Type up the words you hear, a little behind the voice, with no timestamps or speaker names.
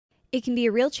It can be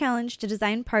a real challenge to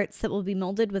design parts that will be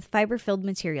molded with fiber-filled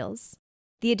materials.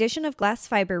 The addition of glass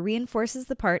fiber reinforces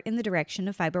the part in the direction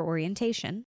of fiber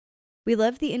orientation. We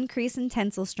love the increase in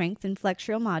tensile strength and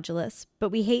flexural modulus, but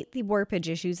we hate the warpage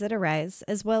issues that arise,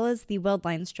 as well as the weld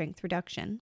line strength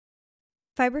reduction.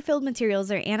 Fiber-filled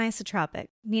materials are anisotropic,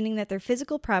 meaning that their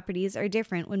physical properties are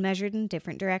different when measured in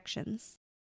different directions.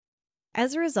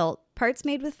 As a result, parts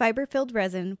made with fiber-filled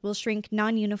resin will shrink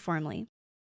non-uniformly,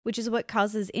 which is what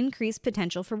causes increased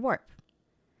potential for warp.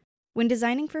 When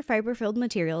designing for fiber-filled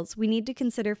materials, we need to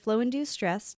consider flow-induced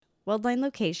stress, weld line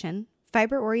location,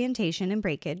 fiber orientation and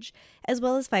breakage, as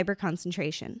well as fiber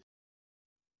concentration.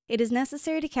 It is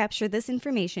necessary to capture this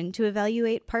information to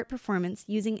evaluate part performance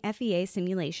using FEA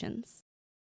simulations.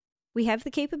 We have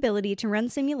the capability to run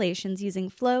simulations using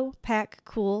flow, pack,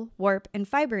 cool, warp, and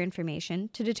fiber information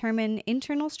to determine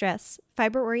internal stress,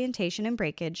 fiber orientation and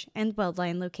breakage, and weld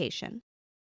line location.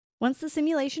 Once the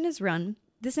simulation is run,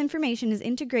 this information is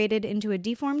integrated into a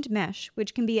deformed mesh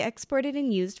which can be exported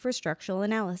and used for structural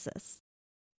analysis.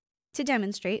 To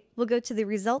demonstrate, we'll go to the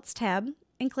Results tab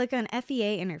and click on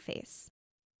FEA Interface.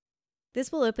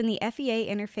 This will open the FEA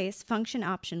Interface Function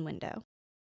Option window.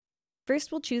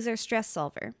 First, we'll choose our stress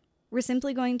solver. We're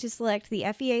simply going to select the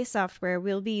FEA software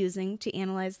we'll be using to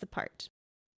analyze the part.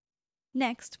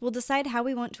 Next, we'll decide how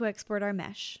we want to export our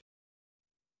mesh.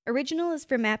 Original is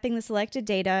for mapping the selected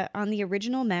data on the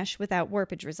original mesh without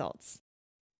warpage results.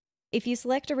 If you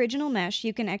select original mesh,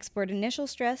 you can export initial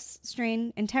stress,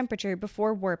 strain, and temperature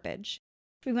before warpage.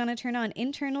 We want to turn on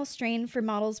internal strain for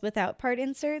models without part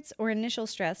inserts or initial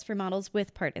stress for models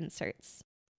with part inserts.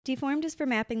 Deformed is for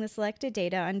mapping the selected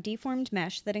data on deformed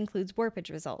mesh that includes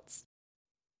warpage results.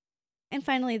 And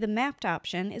finally, the Mapped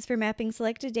option is for mapping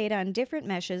selected data on different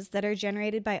meshes that are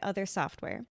generated by other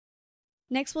software.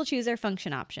 Next, we'll choose our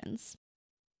function options.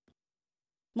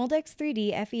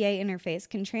 Moldex3D FEA interface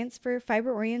can transfer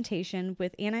fiber orientation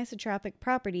with anisotropic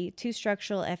property to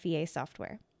structural FEA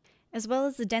software, as well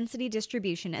as the density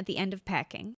distribution at the end of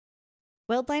packing.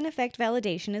 Weld line effect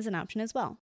validation is an option as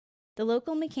well. The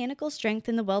local mechanical strength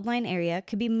in the weld line area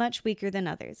could be much weaker than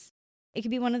others. It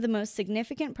could be one of the most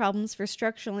significant problems for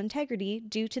structural integrity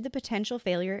due to the potential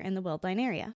failure in the weld line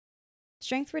area.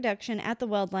 Strength reduction at the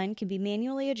weld line can be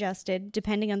manually adjusted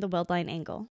depending on the weld line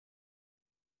angle.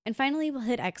 And finally, we'll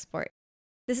hit Export.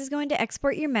 This is going to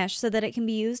export your mesh so that it can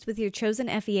be used with your chosen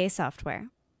FEA software.